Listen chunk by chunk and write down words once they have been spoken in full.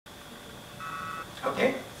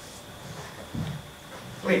Okay?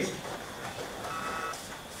 Please.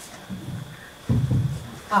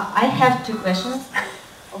 I have two questions.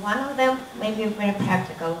 One of them may be very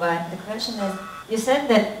practical, but the question is, you said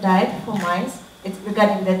that diet for mice, it's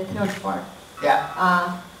regarding the third part.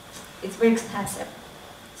 Yeah. It's very expensive.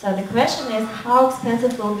 So the question is, how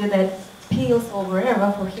expensive will be the pills or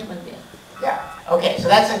whatever for human beings? Yeah. Okay, so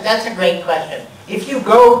that's a great question. If you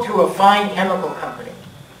go to a fine chemical company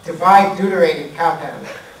to buy deuterated compounds,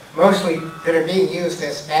 mostly that are being used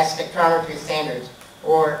as mass spectrometry standards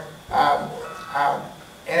or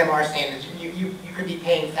NMR standards, you could be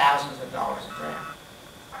paying thousands of dollars a gram.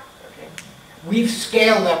 Okay? We've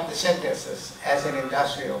scaled up the synthesis as an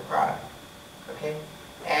industrial product. Okay?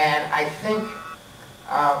 And I think,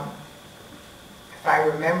 if I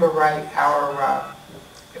remember right,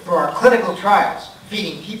 for our clinical trials,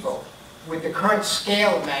 feeding people, with the current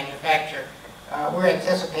scale of manufacture, we're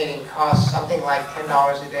anticipating costs something like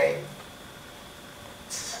 $10 a day.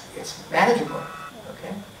 It's manageable,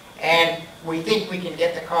 okay? And we think we can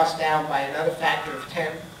get the cost down by another factor of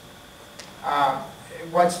 10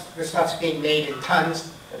 once the stuff's being made in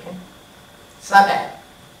tons, okay? It's not bad.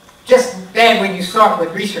 Just bad when you start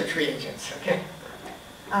with research reagents, okay?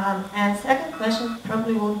 And second question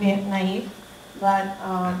probably will be naive, but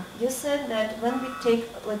you said that when we take,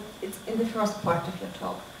 it's in the first part of your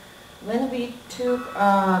talk, when we took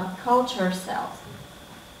culture cells,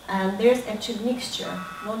 and there's actually mixture,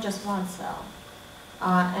 not just one cell.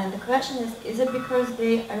 And the question is it because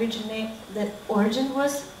they the origin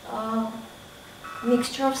was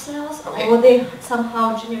mixture of cells, okay, or they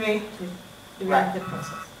somehow generated during right. the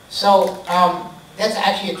process? So that's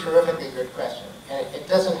actually a terrifically good question. And it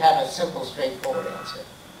doesn't have a simple, straightforward answer.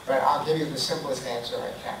 But I'll give you the simplest answer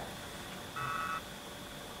I can.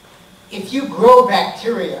 If you grow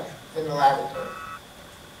bacteria in the laboratory,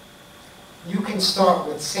 you can start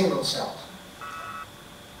with single cells,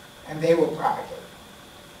 and they will propagate.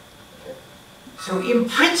 Okay? So in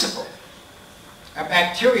principle, a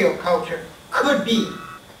bacterial culture could be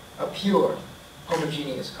a pure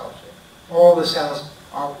homogeneous culture. All the cells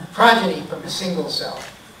are progeny from a single cell.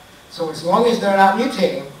 So as long as they're not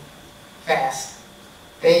mutating fast,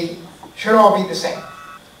 they should all be the same.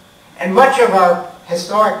 And much of our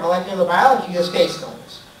historic molecular biology is based on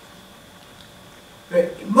this.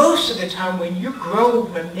 But most of the time when you grow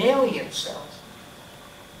mammalian cells,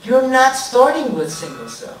 you're not starting with single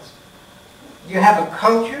cells. You have a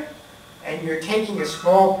culture, and you're taking a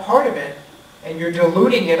small part of it, and you're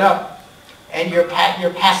diluting it up, and you're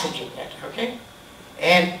passaging it, okay?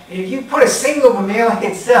 And if you put a single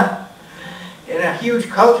mammalian cell in a huge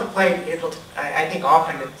culture plate, I think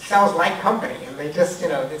often it cells like company, and they just,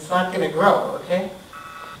 it's not going to grow, okay?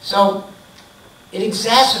 So it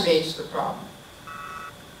exacerbates the problem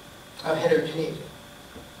of heterogeneity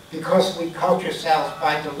because we culture cells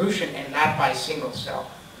by dilution and not by single cell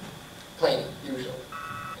plating, usually.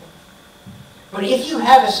 Okay? But if you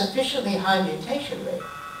have a sufficiently high mutation rate,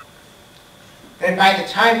 then by the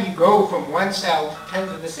time you go from one cell to 10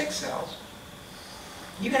 to the 6 cells,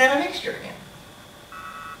 you can have a mixture again.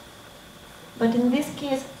 But in this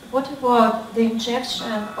case, what about the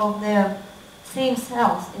injection of the same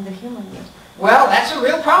cells in the human being? Well, that's a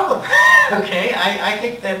real problem. Okay, I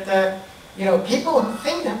think that people who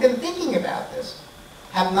have been thinking about this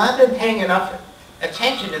have not been paying enough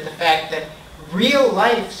attention to the fact that real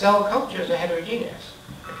life cell cultures are heterogeneous.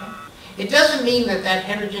 Okay? It doesn't mean that that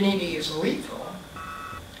heterogeneity is lethal,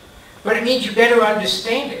 but it means you better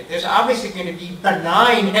understand it. There's obviously going to be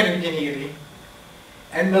benign heterogeneity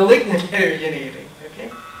and malignant heterogeneity.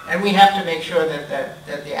 Okay, and we have to make sure that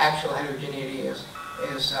the actual heterogeneity is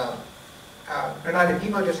benign. And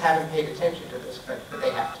people just haven't paid attention to this, but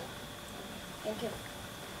they have to. Thank you.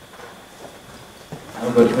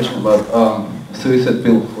 I've got a question about suicide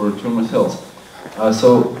pill for tumor cells.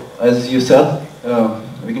 So, as you said,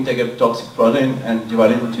 we can take a toxic protein and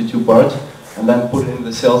divide it into 2 parts, and then put it in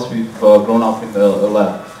the cells we've grown up in the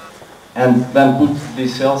lab. And then put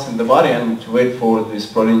these cells in the body and to wait for this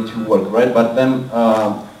protein to work, right? But then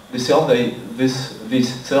these cells,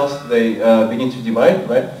 they begin to divide,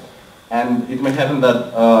 right? And it may happen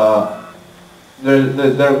that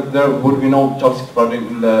there would be no toxic protein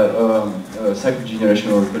in the second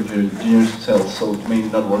generation or third generation cells, so it may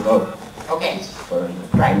not work out. Okay,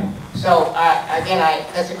 right. So again,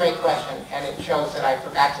 that's a great question, and it shows that I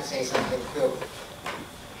forgot to say something too.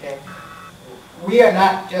 Okay, we are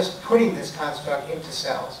not just putting this construct into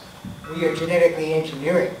cells; we are genetically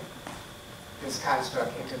engineering this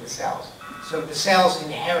construct into the cells. So the cells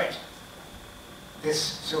inherit this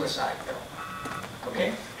suicide pill.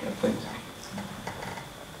 Okay? Yeah, thanks.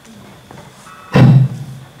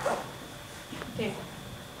 Okay.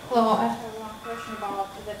 Hello, I have one question about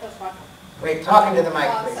the first part. Wait, talking to the mic,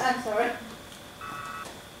 please. I'm sorry.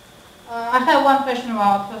 I have one question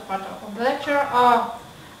about the first part of the lecture.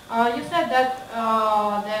 You said that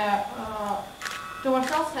the tumor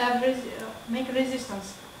cells have make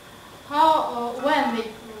resistance. How, when do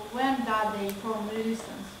they form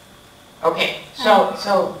resistance? Okay,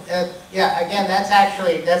 yeah, again, that's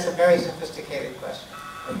a very sophisticated question,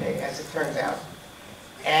 okay, as it turns out.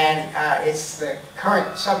 And it's the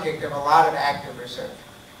current subject of a lot of active research.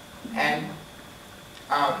 And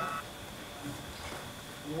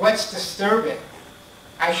what's disturbing,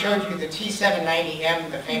 I showed you the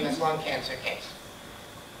T790M, the famous lung cancer case.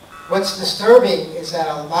 What's disturbing is that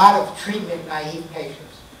a lot of treatment-naive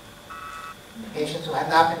patients who have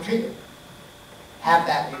not been treated, have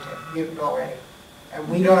that mutant already. And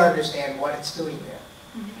we don't understand what it's doing there.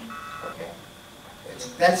 Okay?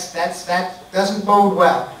 That doesn't bode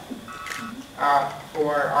well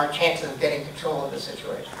for our chances of getting control of the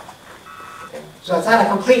situation. Okay? So it's not a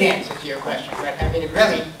complete answer to your question, but I mean, it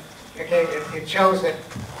really, okay, it shows that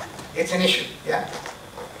it's an issue. Yeah.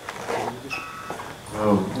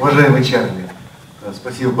 Уважаемый Чарли,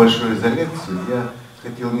 спасибо большое за лекцию. Я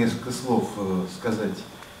хотел несколько слов сказать,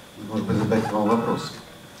 может быть, задать вам вопрос.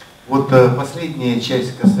 Вот последняя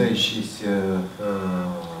часть, касающаяся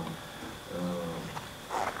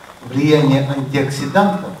влияния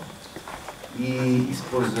антиоксидантов и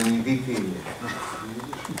использования дейтерия.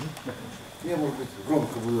 Я, может быть,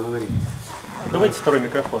 громко буду говорить. Давайте второй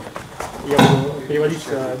микрофон. Я буду переводить,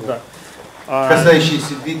 да.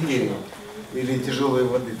 Касающиеся дейтерия или тяжелой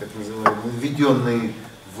воды, так называемой, введенной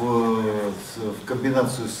в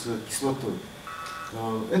комбинацию с кислотой.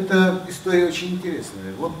 Эта история очень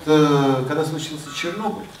интересная. Вот когда случился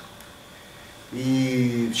Чернобыль,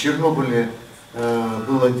 и в Чернобыле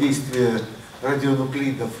было действие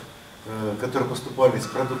радионуклидов, которые поступали с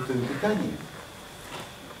продуктами питания,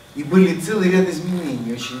 и были целый ряд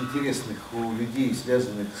изменений, очень интересных у людей,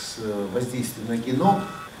 связанных с воздействием на геном,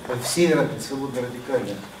 все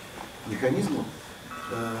свободно-радикальных механизмов.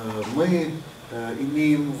 Мы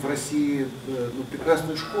имеем в России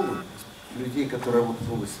прекрасную школу людей, которые работают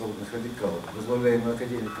в области свободных радикалов, возглавляемую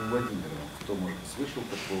академиком Владимировым. Кто, может быть, слышал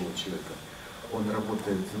такого человека? Он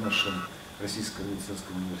работает в нашем Российском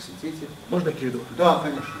медицинском университете. Можно я переведу? Да,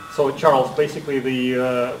 конечно. So Charles, basically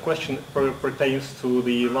the question pertains to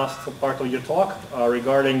the last part of your talk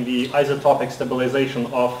regarding the isotopic stabilization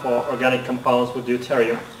of organic compounds with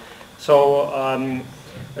deuterium. So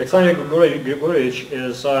Alexander Grigorevich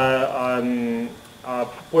is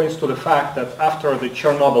points to the fact that after the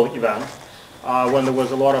Chernobyl event, when there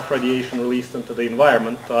was a lot of radiation released into the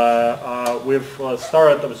environment, we've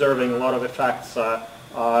started observing a lot of effects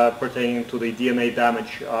pertaining to the DNA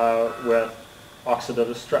damage with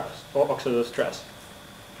oxidative stress.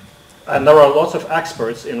 And there are lots of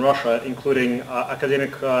experts in Russia, including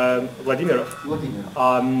academic Vladimir,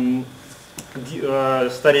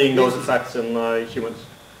 studying those effects in humans.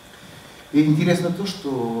 И интересно то,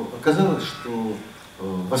 что оказалось, что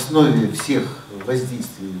в основе всех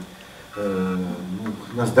воздействий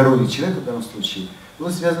на здоровье человека в данном случае было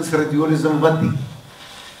связано с радиолизом воды.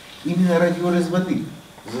 Именно радиолиз воды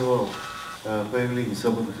вызывал появление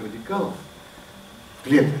свободных радикалов в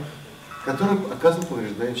клетках, которые оказывали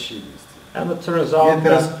повреждающие действия. Я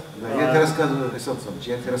это рассказываю, Александр Александрович,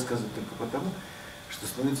 я это рассказываю только потому, что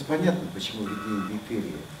становится понятно, почему введение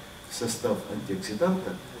дейтерия в состав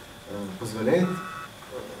антиоксиданта позволяет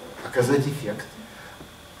оказать эффект.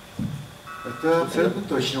 Это абсолютно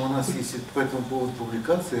точно. У нас есть по этому поводу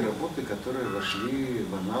публикации, работы, которые вошли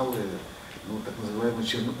в анналы, так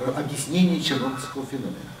называемого объяснения чернобыльского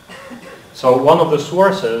феномена. So one of the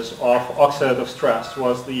sources of oxidative stress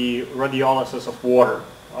was the radiolysis of water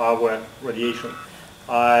with radiation.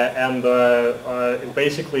 And it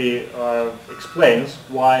basically explains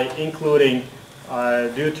why including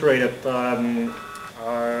deuterated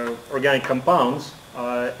organic compounds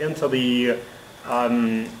into the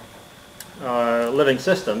living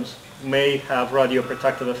systems may have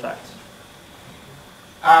radioprotective effects.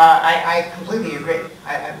 I completely agree.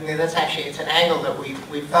 I mean, that's actually, it's an angle that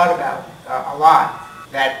we've thought about a lot,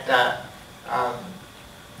 that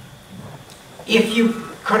if you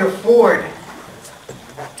could afford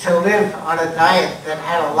to live on a diet that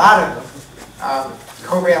had a lot of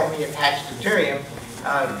covalently attached deuterium,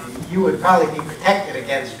 you would probably be protected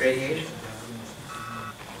against radiation.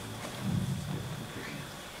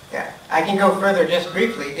 Yeah, I can go further just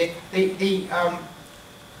briefly.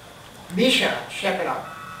 Misha Sequenom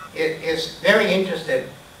is very interested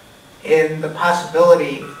in the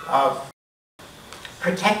possibility of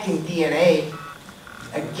protecting DNA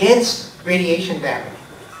against radiation damage.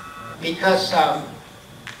 Because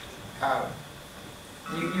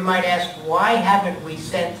you might ask, why haven't we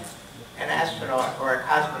sent an astronaut or a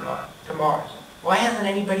cosmonaut to Mars? Why hasn't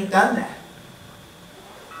anybody done that?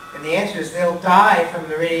 And the answer is they'll die from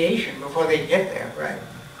the radiation before they get there, right?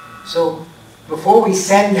 So before we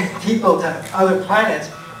send people to other planets,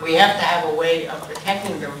 we have to have a way of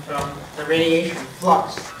protecting them from the radiation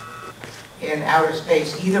flux in outer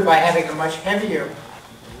space, either by having a much heavier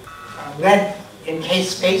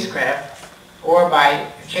lead-encased spacecraft, or by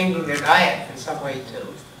changing their diet in some way to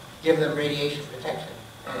give them radiation protection.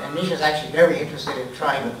 And Nisha's actually very interested in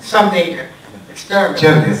trying someday to experiment with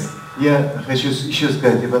Чарли, this. я хочу еще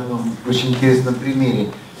сказать об одном очень интересном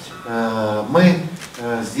примере. Мы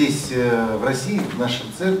здесь, в России, в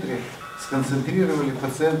нашем центре, сконцентрировали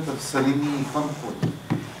пациентов с анемией Фанкони.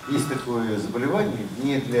 Есть такое заболевание,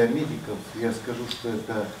 не для медиков, я скажу, что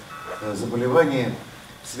это заболевание,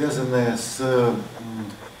 связанное с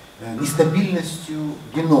нестабильностью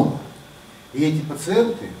генома. И эти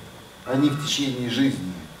пациенты, они в течение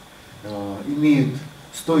жизни имеют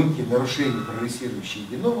стойкие нарушения прогрессирующего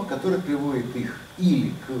генома, которые приводят их или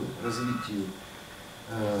к развитию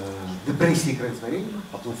депрессии кроветворения,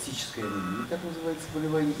 апластической анемии, так называется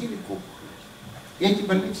заболевание, или к опухоли. И эти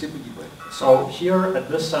больные все погибают. So here at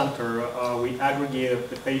this center, we aggregated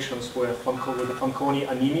the patients with Fanconi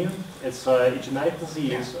anemia. It's a genetic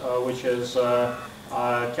disease which is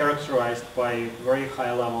characterized by very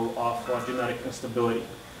high level of genetic instability,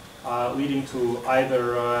 leading to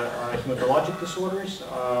either hematologic disorders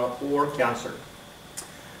or cancer.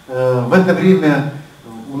 В это время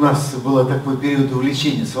у нас был такой период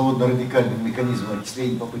увлечения свободно-радикальным механизмом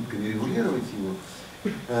окисления, попытками регулировать его.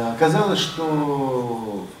 Оказалось,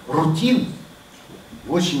 что рутин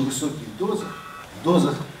в очень высоких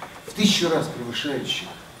дозах в 1000 раз превышающих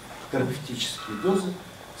терапевтические дозы,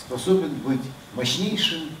 способен быть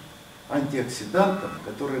мощнейшим антиоксидантом,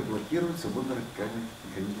 который блокирует свободно-радикальный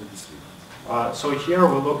механизм окисления. So here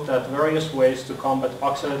we looked at various ways to combat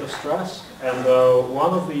oxidative stress, and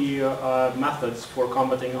one of the methods for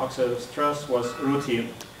combating oxidative stress was routine,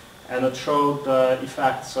 and it showed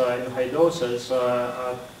effects in high doses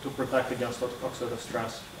to protect against oxidative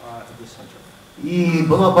stress at the center. И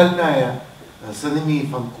была больная с анемией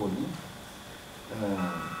Фанкони,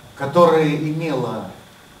 которая имела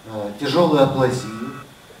тяжелую аплазию,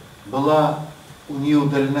 была у нее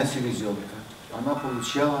удалена селезенка, она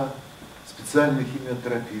получала специальную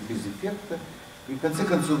химиотерапию без эффекта, и в конце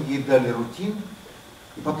концов ей дали рутин,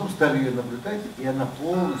 и потом стали ее наблюдать, и она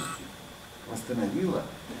полностью восстановила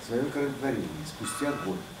свое кроветворение спустя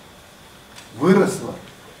год. Выросла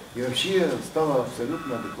и вообще стала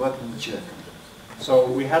абсолютно адекватным человеком. So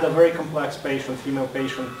we had a very complex patient, female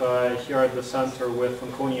patient here at the center with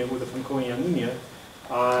Fanconi anemia,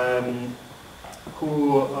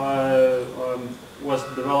 who was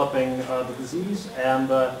developing the disease and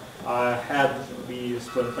had the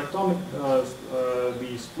splenectomy,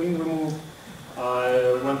 the spleen removed,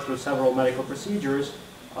 went through several medical procedures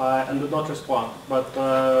and did not respond. But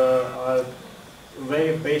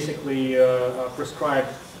they basically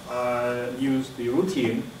prescribed, used the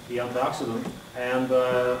routine, the antioxidant, and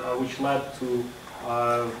which led to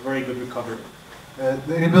very good recovery.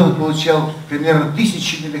 Ребенок получал примерно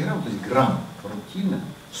 1000 миллиграмм, то есть грамм рутина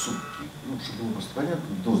в сутки, ну, чтобы было просто понятно,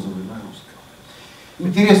 дозовая нагрузка.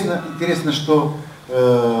 Интересно, что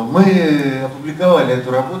мы опубликовали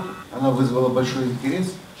эту работу, она вызвала большой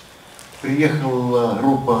интерес. Приехала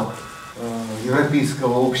группа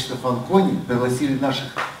Европейского общества Фанкони, пригласили наших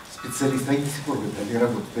специалистов, они до сих пор в Италии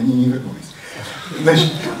работают, они не вернулись.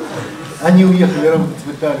 Значит, они уехали работать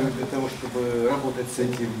в Италию для того, чтобы работать с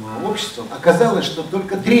этим обществом. Оказалось, что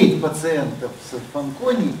только треть пациентов с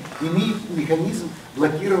Фанкони имеет механизм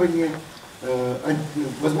блокирования,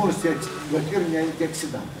 возможности блокирования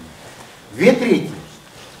антиоксидантами. 2/3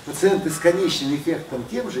 пациенты с конечным эффектом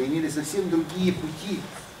тем же имели совсем другие пути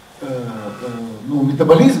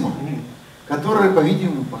метаболизма, которые,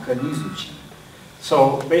 по-видимому, пока не изучены.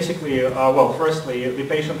 So basically, well, firstly, the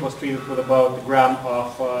patient was treated with about a gram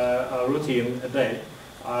of routine a day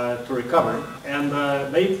to recover, and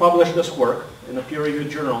they published this work in a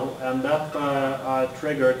peer-reviewed journal, and that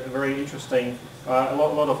triggered a very interesting, a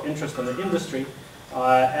lot of interest in the industry,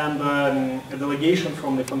 and a delegation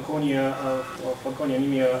from the Fanconi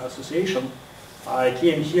Anemia Association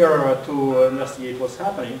came here to investigate what's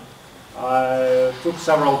happening. Took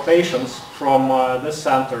several patients from this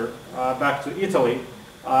center back to Italy.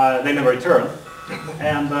 They never returned,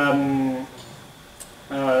 and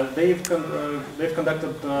they've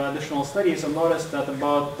conducted additional studies and noticed that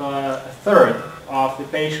about a third of the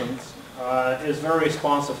patients is very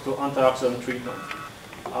responsive to antioxidant treatment.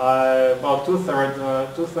 About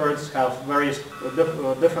two-thirds have various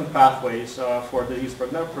different pathways for disease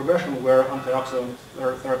progression where antioxidant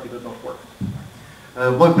therapy did not work.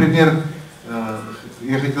 Мой пример,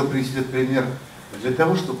 я хотел привести этот пример для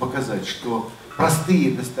того, чтобы показать, что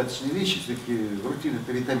простые достаточно вещи, все-таки рутин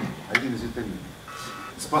это витамин, один из витаминов,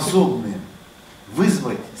 способны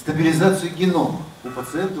вызвать стабилизацию генома у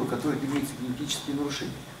пациента, у которых имеются генетические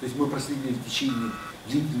нарушения. То есть мы проследили в течение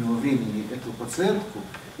длительного времени эту пациентку,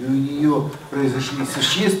 и у нее произошли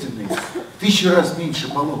существенные, в 1000 раз меньше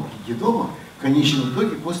поломки генома в конечном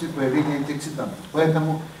итоге после появления антиоксидантов.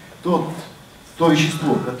 Поэтому то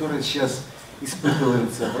вещество, которое сейчас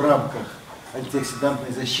испытывается в рамках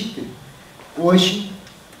антиоксидантной защиты, очень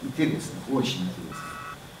интересно, очень интересно.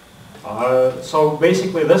 So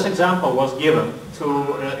basically this example was given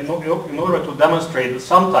to, in order to demonstrate that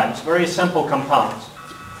sometimes very simple compounds,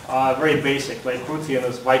 very basic, like protein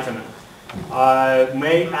as vitamin,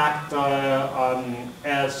 may act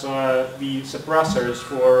as the suppressors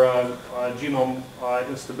for genome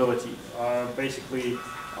instability. Basically,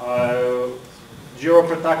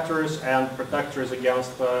 geroprotectors and protectors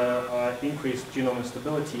against increased genome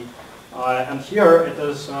instability. And here it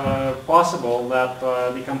is possible that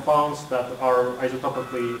the compounds that are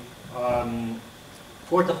isotopically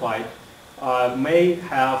fortified may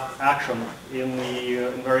have action in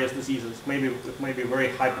various diseases. Maybe it may be a very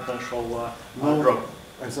high potential drug.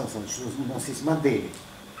 Александр Александрович, у нас есть модели,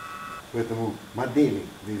 поэтому модели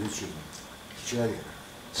для изучения человека.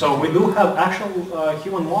 So we do have actual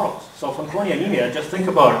human models. So Fanconi anemia, just think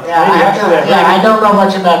about it. Yeah, I don't know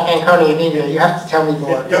much about Fanconi anemia. You have to tell me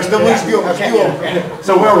more.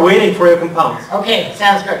 So we're waiting for your compounds. Okay,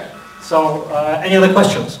 sounds good. So any other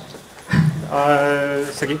questions?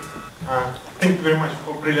 Sergey? Thank you very much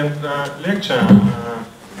for brilliant lecture.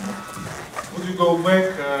 Would you go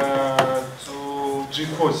back to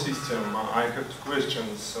G4 system? I have two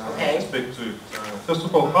questions with respect to it. First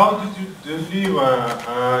of all, how did you deliver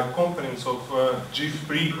components of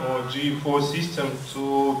G3 or G4 system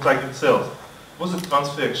to target cells? Was it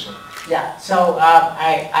transfection? Yeah, so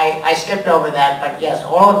I skipped over that, but yes,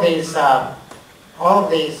 all of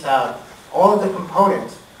the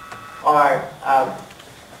components are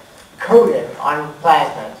coded on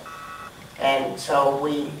plasmids. And so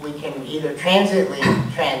we can either transiently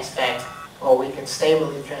transfect or we can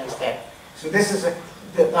stably transfect. So this is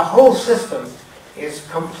the whole system is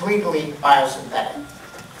completely biosynthetic.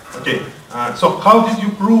 Okay, so how did you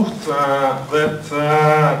prove that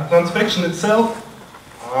transfection itself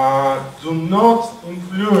do not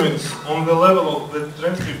influence on the level of the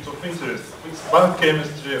transcript of interest, with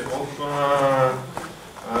biochemistry, of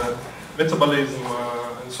metabolism,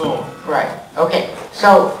 and so on? Right, okay.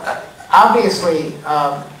 So obviously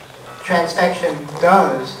transfection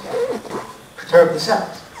does perturb the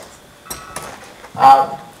cells.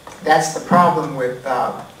 That's the problem with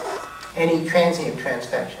any transient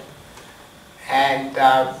transfection. And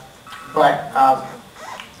but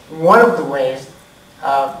one of the ways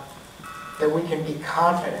that we can be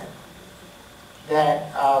confident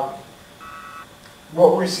that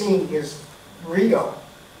what we're seeing is real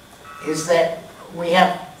is that we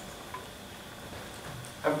have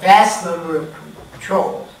a vast number of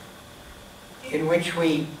controls in which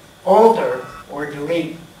we alter or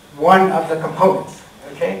delete one of the components,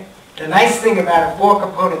 okay? The nice thing about a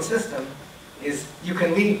 4-component system is you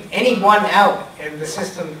can leave any one out and the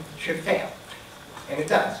system should fail, and it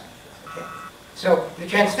does. Okay? So the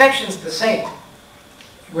transfection is the same.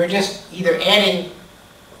 We're just either adding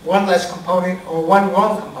one less component or one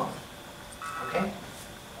wrong component, okay?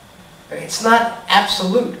 But it's not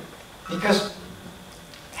absolute because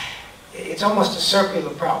it's almost a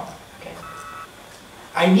circular problem. Okay?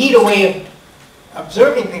 I need a way of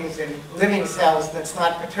observing things in living cells that's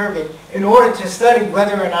not perturbing in order to study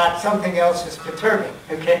whether or not something else is perturbing.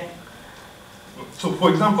 Okay? So, for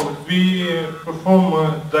example, if we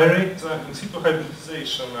perform direct in situ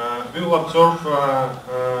hybridization, we will observe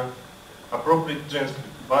appropriate transcript.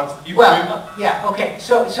 But if yeah, okay.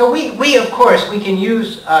 So we of course we can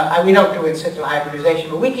use we don't do in situ hybridization,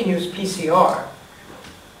 but we can use PCR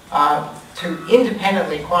to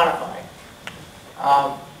independently quantify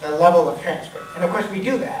the level of transcript. And of course we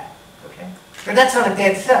do that, okay? But that's on a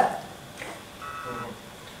dead cell.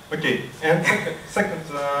 Okay, and second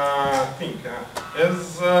thing,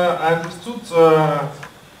 as I understood,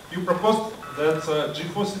 you proposed that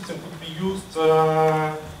G4 system could be used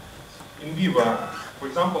in vivo, for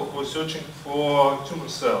example, for searching for tumor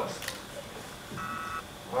cells.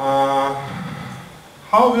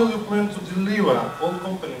 How will you plan to deliver all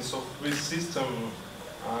components of this system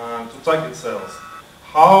to target cells,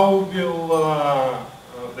 how will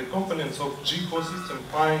the components of G4 system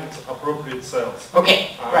find appropriate cells?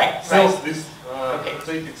 Okay, right. Cells right. this Okay.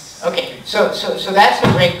 take Okay, so that's a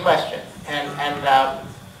great question, and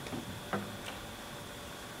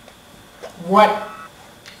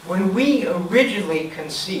when we originally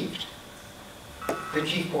conceived the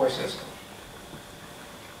G4 system,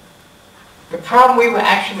 the problem we were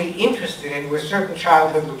actually interested in were certain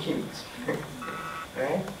childhood leukemias,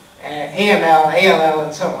 right? AML, ALL,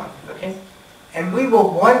 and so on. Okay, and we were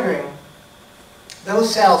wondering,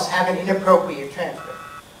 those cells have an inappropriate transcript.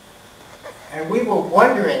 And we were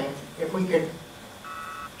wondering if we could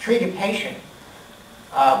treat a patient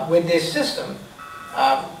with this system.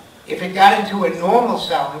 If it got into a normal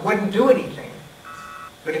cell, it wouldn't do anything.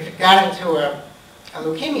 But if it got into a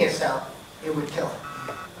leukemia cell, it would kill it.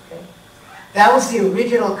 Okay? That was the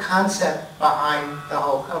original concept behind the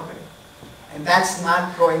whole company. And that's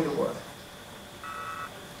not going to work.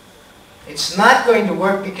 It's not going to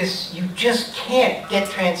work because you just can't get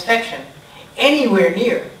transfection anywhere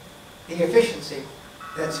near the efficiency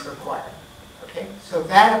that's required. Okay? So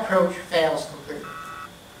that approach fails completely.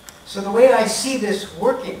 So the way I see this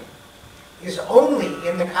working is only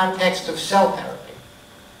in the context of cell therapy.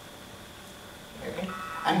 Okay?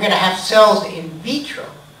 I'm going to have cells in vitro.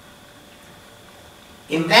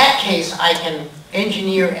 In that case, I can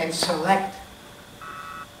engineer and select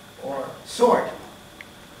or sort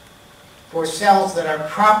for cells that are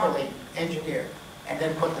properly engineered and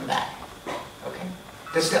then put them back. Okay?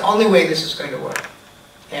 That's the only way this is going to work.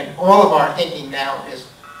 And all of our thinking now is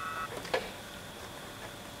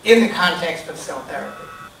in the context of cell therapy.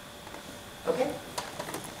 Okay?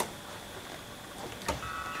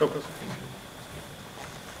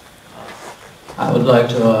 I would like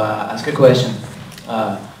to ask a question.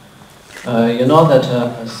 You know that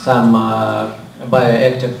some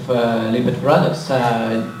bioactive lipid products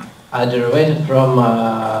are derived from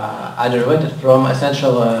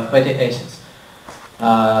essential fatty acids.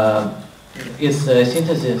 Its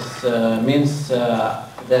synthesis means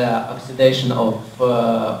the oxidation of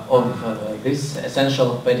these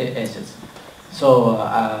essential fatty acids. So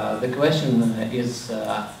the question is,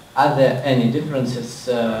 are there any differences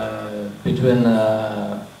between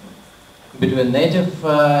native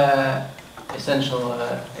essential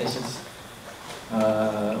acids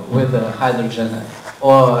with hydrogen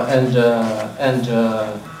and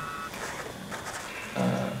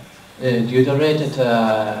deuterated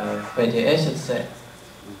fatty acids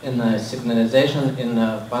in signalization, in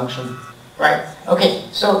function? Right. Okay.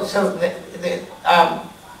 So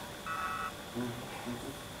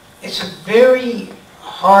it's a very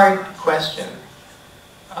hard question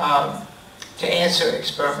to answer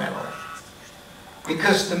experimentally,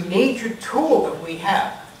 because the major tool that we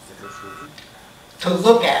have to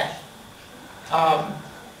look at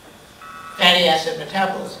fatty acid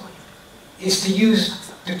metabolism is to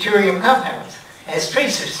use deuterium compounds as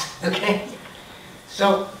tracers. Okay.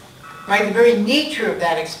 So by the very nature of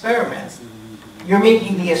that experiment, you're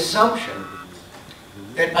making the assumption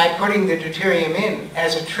that by putting the deuterium in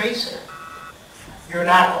as a tracer, you're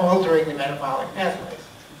not altering the metabolic pathways.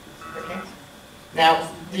 Okay?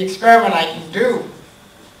 Now, the experiment I can do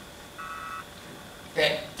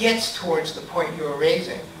that gets towards the point you're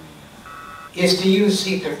raising is to use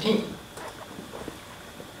C13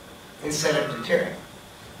 instead of deuterium.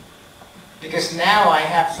 Because now I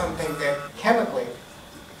have something that chemically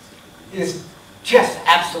is just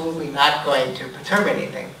absolutely not going to perturb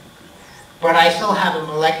anything. But I still have a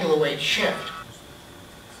molecular weight shift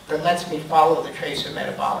that lets me follow the tracer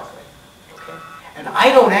metabolically. Okay? And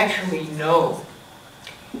I don't actually know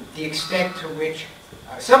the extent to which,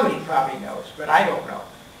 somebody probably knows, but I don't know,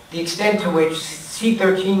 the extent to which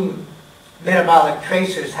C13 metabolic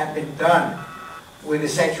tracers have been done with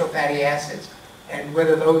essential fatty acids, and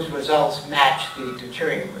whether those results match the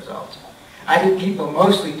deuterium results. I think people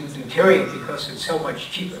mostly do deuterium because it's so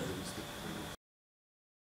much cheaper.